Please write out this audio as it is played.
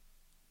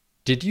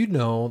Did you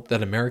know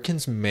that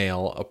Americans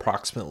mail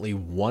approximately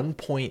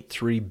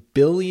 1.3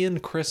 billion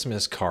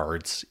Christmas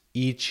cards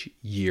each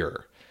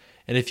year?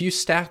 And if you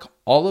stack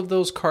all of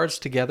those cards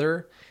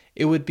together,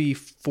 it would be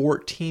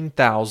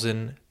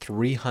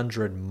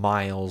 14,300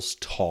 miles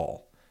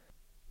tall.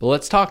 But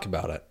let's talk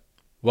about it.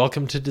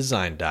 Welcome to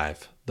Design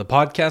Dive, the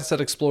podcast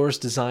that explores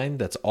design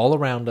that's all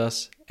around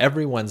us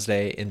every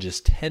Wednesday in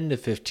just 10 to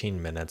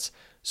 15 minutes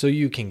so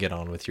you can get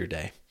on with your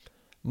day.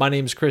 My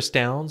name's Chris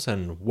Downs,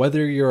 and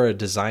whether you're a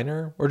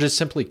designer or just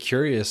simply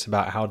curious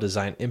about how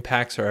design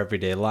impacts our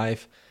everyday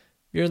life,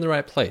 you're in the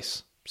right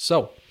place.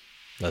 So,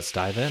 let's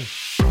dive in.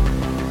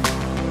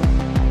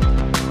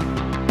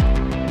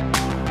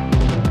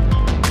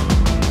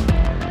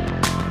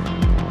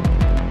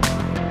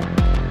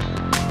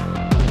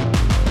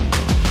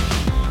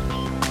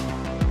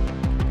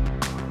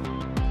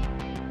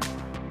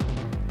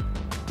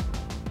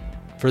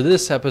 For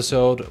this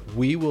episode,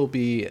 we will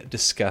be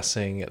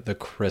discussing the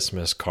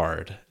Christmas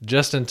card,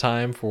 just in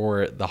time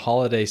for the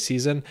holiday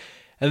season.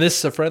 And this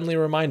is a friendly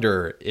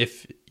reminder,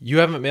 if you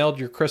haven't mailed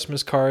your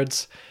Christmas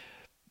cards,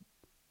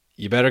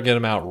 you better get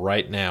them out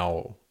right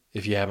now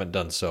if you haven't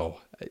done so.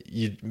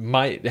 You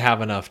might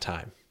have enough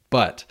time.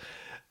 But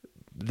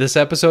this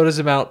episode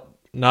is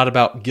not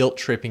about guilt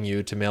tripping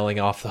you to mailing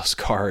off those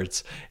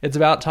cards. It's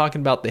about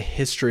talking about the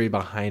history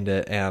behind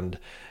it and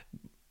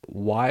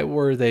why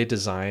were they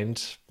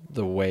designed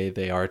the way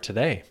they are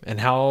today? And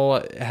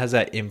how has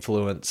that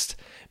influenced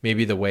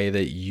maybe the way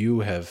that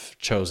you have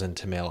chosen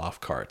to mail off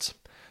cards?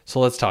 So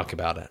let's talk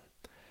about it.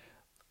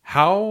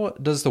 How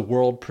does the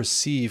world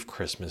perceive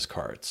Christmas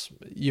cards?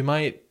 You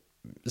might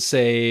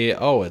say,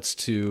 oh, it's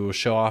to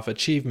show off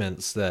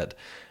achievements that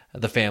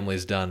the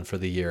family's done for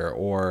the year,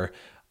 or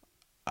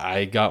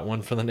I got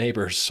one from the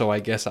neighbors, so I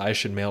guess I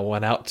should mail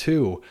one out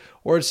too.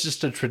 Or it's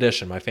just a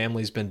tradition. My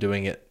family's been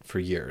doing it for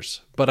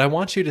years. But I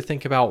want you to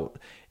think about,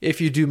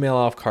 if you do mail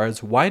off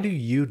cards, why do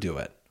you do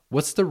it?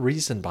 What's the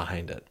reason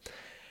behind it?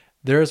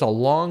 There is a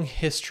long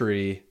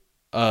history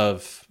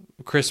of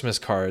Christmas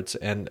cards,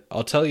 and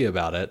I'll tell you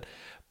about it.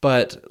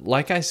 But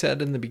like I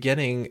said in the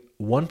beginning,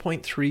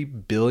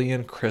 1.3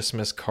 billion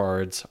Christmas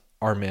cards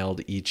are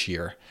mailed each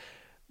year.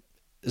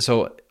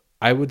 So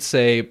I would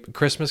say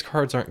Christmas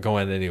cards aren't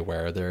going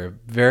anywhere. They're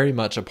very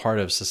much a part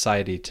of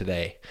society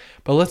today.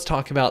 But let's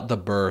talk about the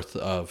birth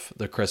of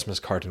the Christmas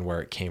card and where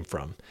it came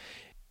from.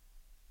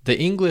 The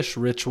English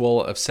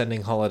ritual of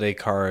sending holiday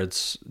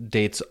cards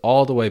dates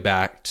all the way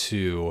back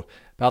to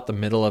about the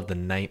middle of the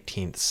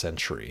 19th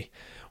century.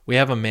 We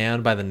have a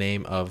man by the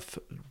name of,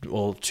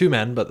 two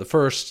men, but the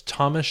first,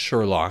 Thomas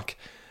Sherlock.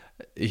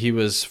 He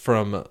was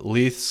from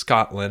Leith,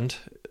 Scotland,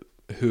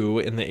 who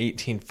in the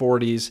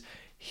 1840s,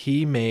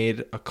 he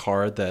made a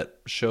card that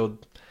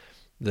showed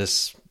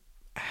this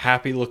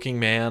happy-looking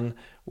man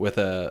with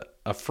a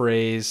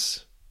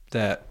phrase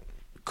that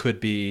could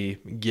be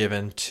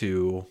given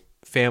to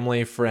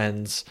family,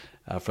 friends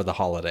for the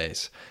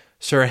holidays.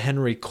 Sir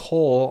Henry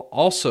Cole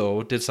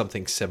also did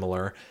something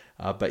similar,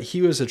 but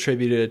he was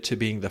attributed to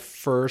being the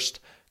first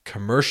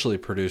commercially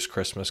produced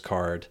Christmas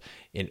card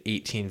in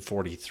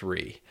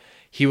 1843.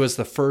 He was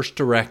the first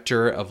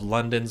director of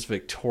London's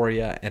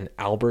Victoria and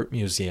Albert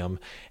Museum,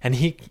 and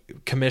he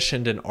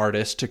commissioned an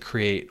artist to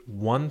create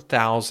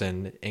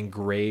 1,000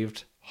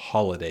 engraved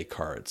holiday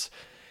cards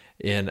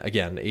in,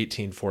 again,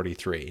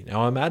 1843.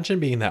 Now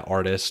imagine being that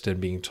artist and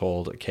being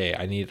told, okay,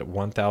 I need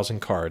 1,000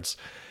 cards.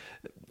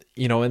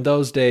 You know, in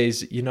those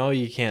days,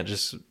 you can't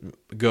just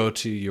go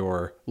to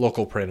your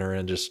local printer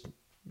and just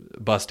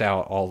bust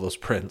out all those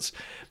prints.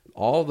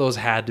 All of those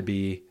had to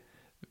be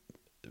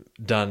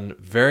done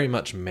very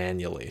much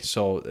manually.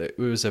 So it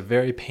was a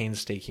very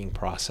painstaking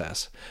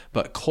process.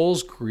 But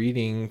Cole's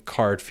greeting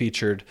card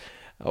featured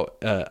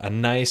a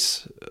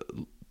nice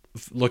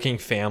looking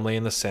family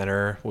in the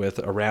center, with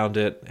around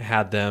it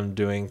had them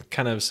doing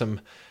kind of some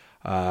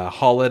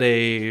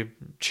holiday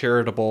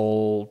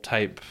charitable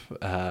type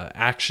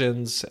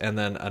actions, and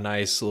then a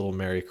nice little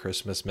Merry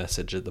Christmas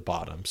message at the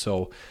bottom.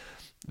 So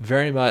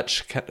very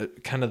much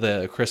kind of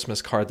the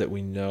Christmas card that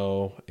we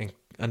know and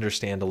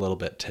understand a little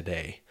bit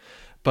today.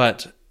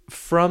 But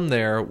from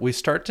there, we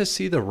start to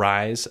see the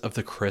rise of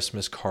the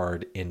Christmas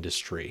card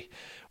industry.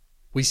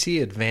 We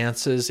see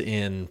advances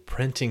in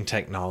printing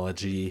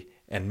technology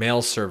and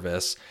mail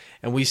service,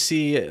 and we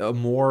see a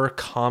more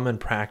common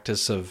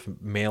practice of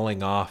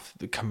mailing off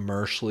the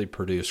commercially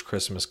produced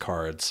Christmas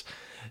cards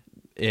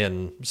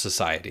in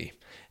society.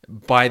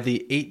 By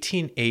the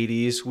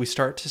 1880s, we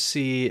start to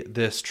see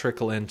this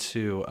trickle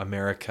into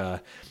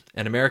America,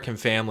 and American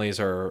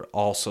families are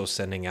also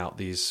sending out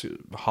these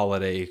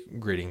holiday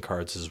greeting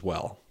cards as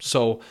well.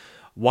 So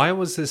why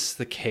was this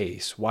the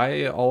case?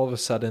 Why all of a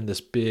sudden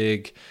this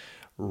big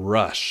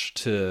rush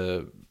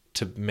to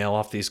mail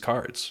off these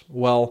cards?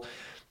 Well,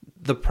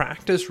 the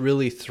practice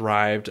really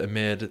thrived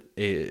amid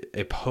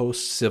a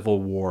post-Civil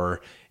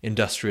War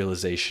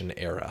industrialization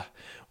era.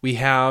 We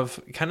have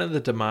kind of the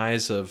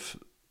demise of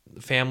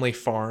family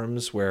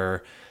farms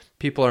where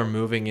people are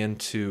moving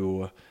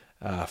into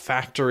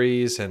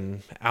factories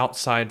and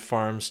outside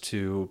farms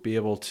to be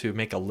able to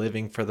make a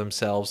living for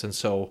themselves. And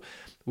so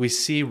we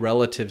see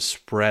relatives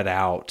spread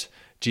out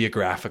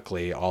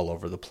geographically all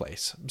over the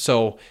place.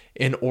 So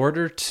in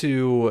order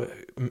to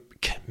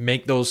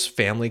make those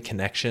family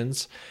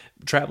connections,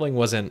 traveling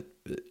wasn't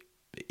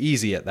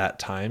easy at that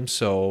time.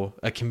 So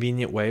a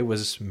convenient way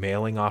was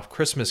mailing off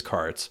Christmas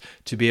cards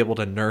to be able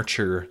to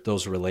nurture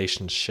those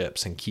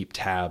relationships and keep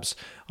tabs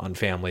on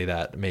family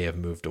that may have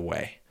moved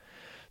away.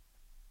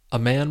 A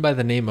man by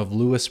the name of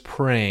Louis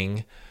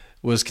Prang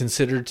was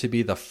considered to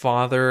be the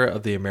father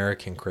of the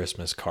American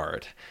Christmas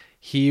card.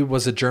 He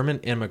was a German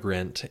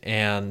immigrant,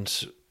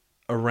 and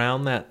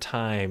around that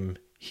time,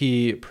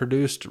 he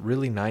produced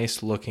really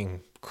nice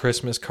looking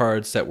Christmas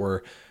cards that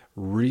were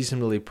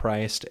reasonably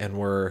priced and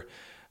were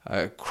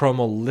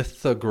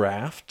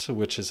chromolithographed,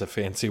 which is a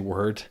fancy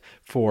word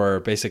for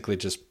basically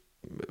just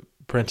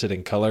printed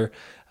in color,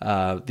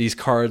 these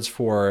cards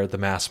for the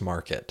mass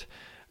market.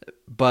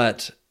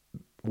 But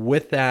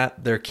with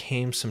that, there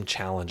came some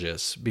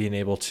challenges being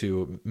able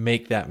to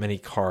make that many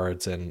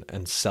cards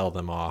and sell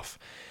them off.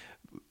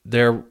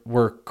 There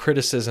were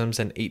criticisms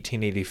in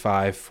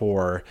 1885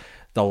 for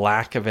the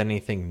lack of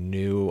anything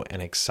new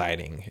and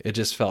exciting. It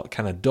just felt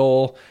kind of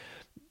dull.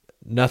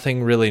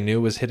 Nothing really new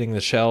was hitting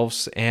the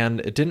shelves, and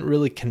it didn't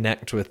really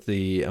connect with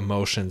the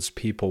emotions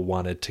people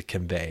wanted to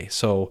convey.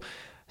 So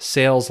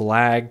sales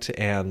lagged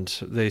and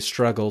they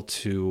struggled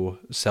to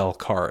sell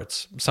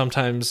cards.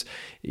 Sometimes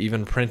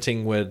even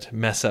printing would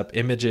mess up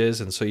images,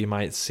 and so you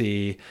might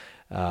see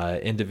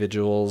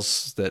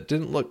individuals that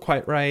didn't look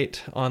quite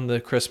right on the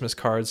Christmas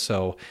cards,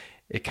 so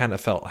it kind of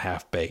felt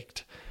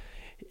half-baked.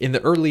 In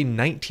the early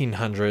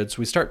 1900s,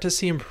 we start to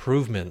see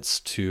improvements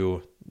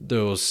to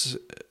those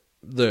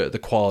the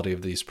quality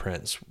of these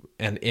prints,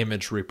 and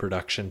image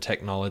reproduction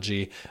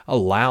technology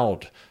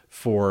allowed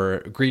for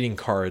greeting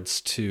cards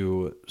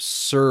to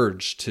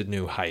surge to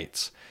new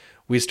heights.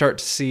 We start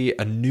to see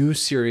a new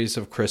series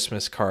of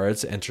Christmas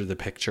cards enter the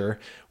picture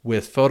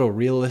with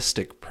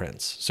photorealistic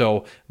prints.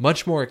 So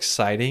much more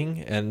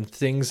exciting and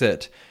things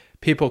that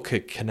people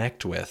could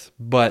connect with.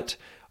 But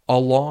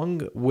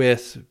along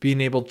with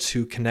being able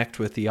to connect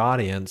with the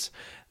audience,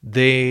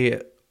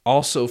 they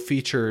also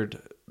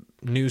featured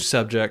new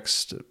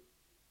subjects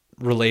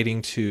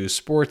relating to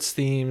sports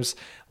themes,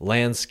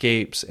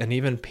 landscapes, and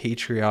even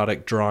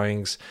patriotic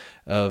drawings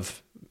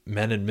of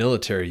men in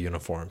military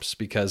uniforms,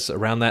 because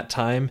around that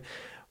time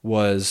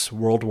was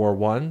World War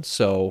I,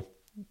 so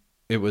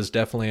it was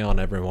definitely on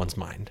everyone's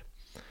mind.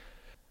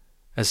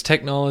 As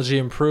technology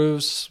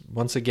improves,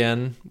 once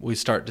again, we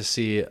start to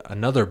see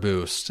another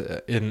boost.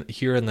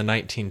 Here in the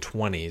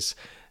 1920s,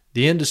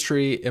 the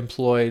industry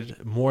employed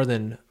more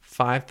than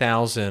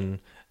 5,000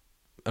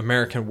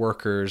 American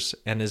workers,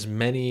 and as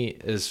many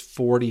as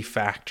 40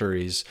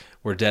 factories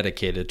were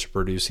dedicated to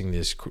producing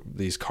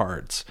these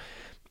cards.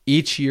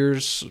 Each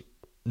year's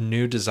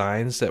new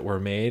designs that were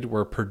made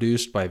were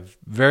produced by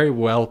very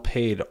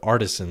well-paid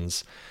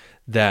artisans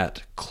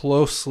that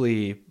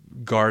closely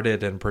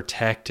guarded and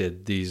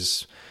protected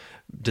these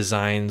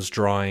designs,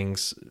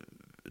 drawings,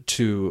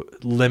 to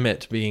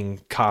limit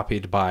being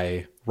copied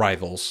by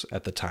rivals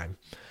at the time.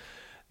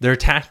 Their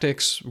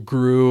tactics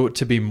grew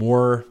to be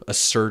more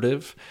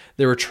assertive.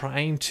 They were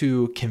trying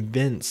to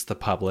convince the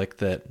public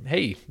that,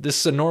 hey, this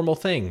is a normal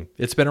thing.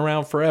 It's been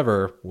around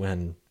forever,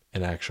 when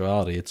in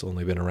actuality, it's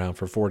only been around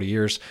for 40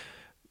 years,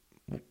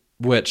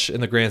 which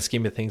in the grand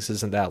scheme of things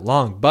isn't that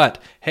long. But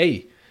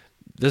hey,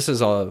 this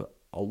is a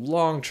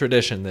long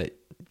tradition that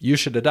you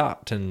should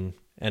adopt and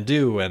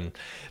do. And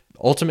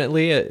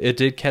ultimately, it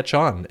did catch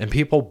on, and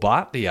people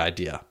bought the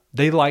idea.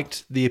 They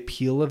liked the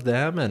appeal of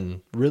them and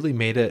really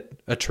made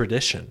it a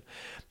tradition.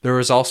 There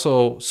was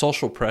also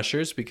social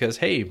pressures because,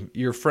 hey,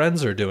 your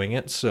friends are doing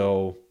it,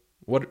 so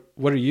what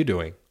are you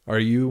doing? Are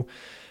you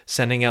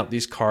sending out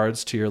these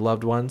cards to your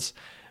loved ones?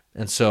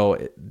 And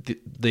so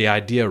the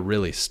idea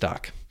really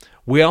stuck.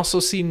 We also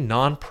see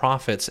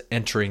nonprofits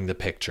entering the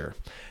picture.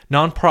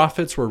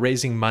 Nonprofits were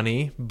raising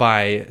money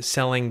by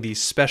selling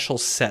these special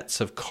sets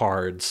of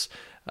cards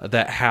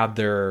that had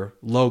their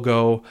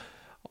logo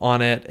on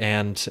it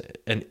and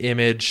an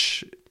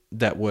image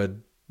that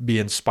would be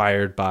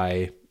inspired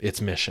by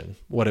its mission,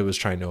 what it was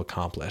trying to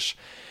accomplish.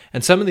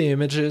 And some of the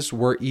images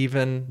were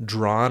even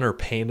drawn or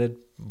painted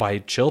by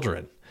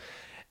children.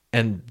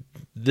 And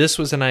this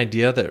was an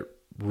idea that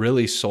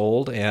really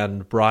sold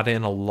and brought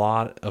in a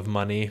lot of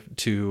money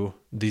to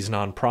these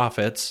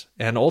nonprofits.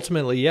 And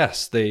ultimately,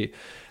 yes, they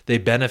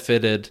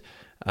benefited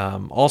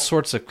all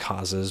sorts of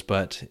causes,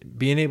 but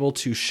being able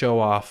to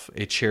show off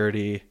a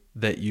charity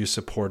that you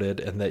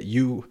supported and that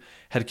you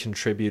had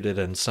contributed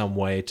in some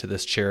way to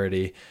this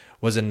charity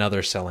was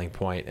another selling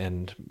point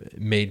and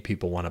made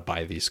people want to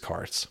buy these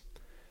cards.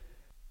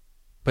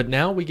 But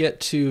now we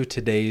get to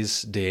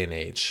today's day and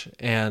age,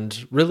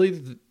 and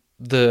really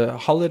the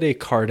holiday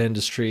card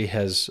industry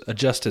has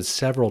adjusted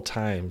several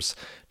times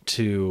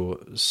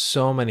to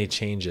so many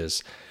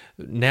changes.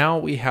 Now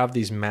we have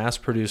these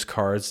mass-produced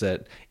cards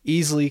that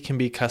easily can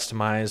be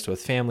customized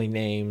with family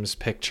names,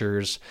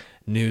 pictures,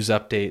 news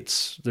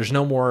updates. There's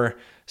no more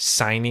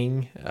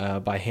signing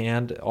by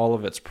hand. All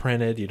of it's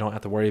printed. You don't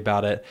have to worry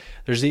about it.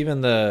 There's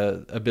even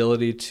the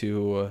ability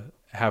to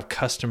have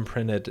custom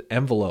printed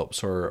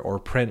envelopes or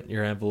print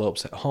your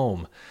envelopes at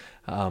home.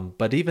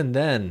 But even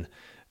then,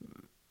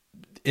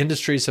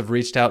 industries have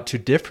reached out to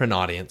different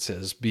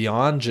audiences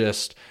beyond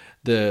just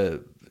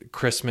the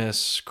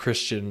Christmas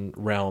Christian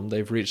realm.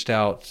 They've reached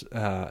out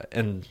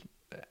and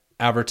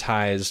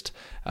advertised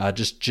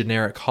just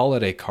generic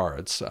holiday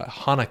cards,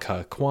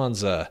 Hanukkah,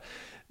 Kwanzaa.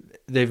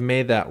 They've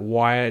made that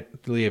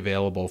widely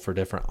available for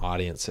different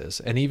audiences.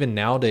 And even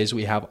nowadays,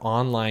 we have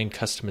online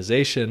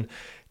customization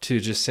to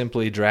just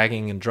simply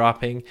dragging and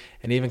dropping,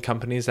 and even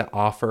companies that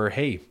offer,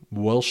 hey,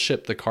 we'll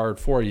ship the card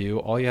for you.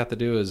 All you have to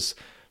do is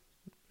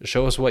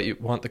show us what you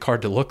want the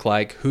card to look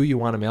like, who you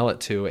want to mail it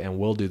to, and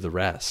we'll do the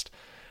rest.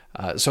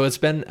 So it's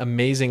been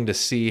amazing to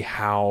see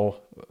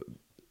how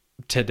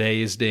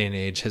today's day and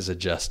age has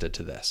adjusted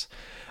to this.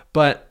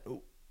 But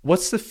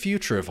what's the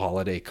future of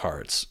holiday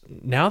cards?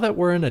 Now that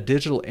we're in a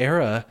digital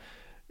era,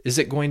 is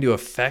it going to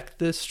affect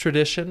this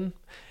tradition?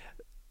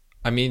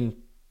 I mean,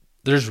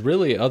 there's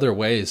really other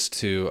ways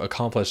to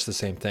accomplish the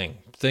same thing.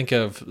 Think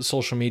of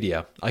social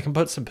media. I can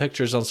put some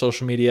pictures on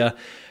social media,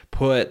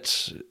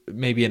 put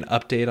maybe an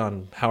update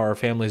on how our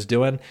family's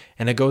doing,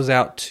 and it goes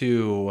out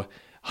to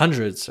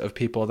hundreds of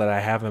people that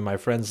I have in my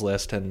friends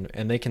list, and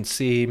they can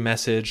see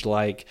message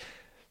like,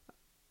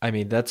 I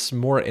mean, that's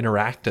more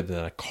interactive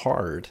than a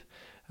card.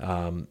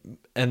 And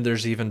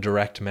there's even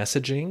direct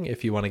messaging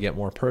if you want to get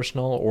more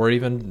personal, or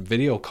even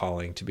video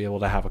calling to be able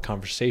to have a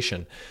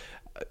conversation.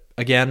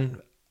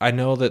 Again, I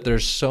know that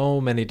there's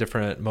so many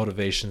different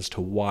motivations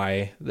to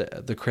why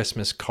the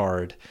Christmas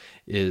card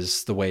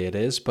is the way it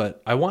is,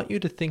 but I want you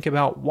to think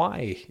about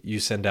why you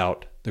send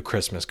out the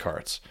Christmas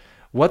cards.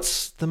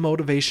 What's the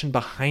motivation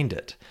behind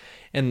it?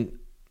 And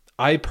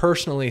I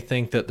personally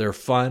think that they're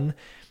fun,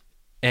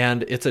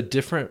 and it's a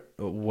different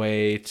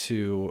way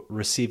to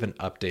receive an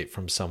update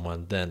from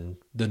someone than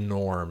the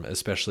norm,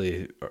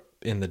 especially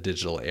in the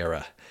digital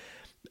era.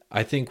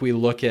 I think we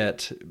look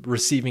at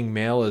receiving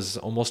mail as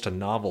almost a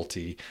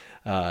novelty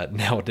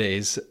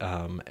nowadays,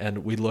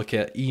 and we look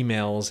at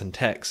emails and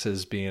texts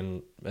as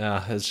being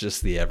as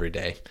just the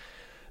everyday.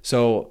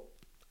 So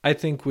I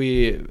think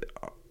we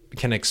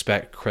can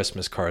expect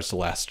Christmas cards to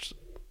last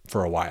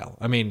for a while.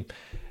 I mean,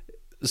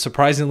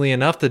 surprisingly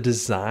enough, the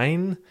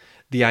design,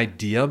 the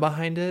idea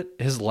behind it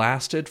has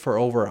lasted for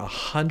over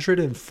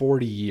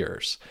 140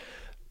 years.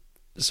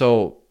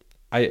 So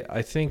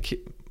I think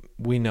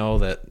we know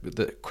that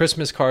the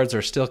Christmas cards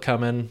are still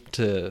coming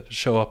to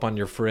show up on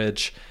your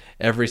fridge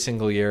every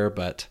single year.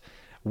 But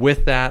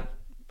with that,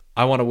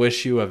 I want to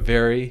wish you a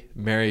very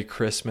Merry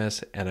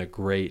Christmas and a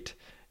great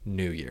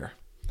New Year.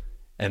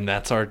 And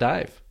that's our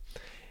dive.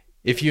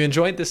 If you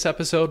enjoyed this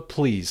episode,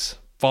 please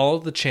follow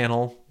the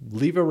channel,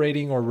 leave a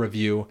rating or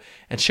review,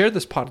 and share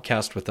this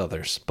podcast with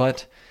others.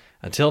 But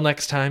until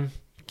next time,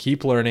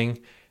 keep learning,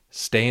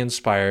 stay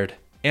inspired,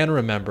 and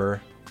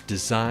remember,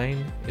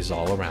 design is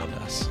all around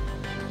us.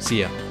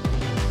 See ya.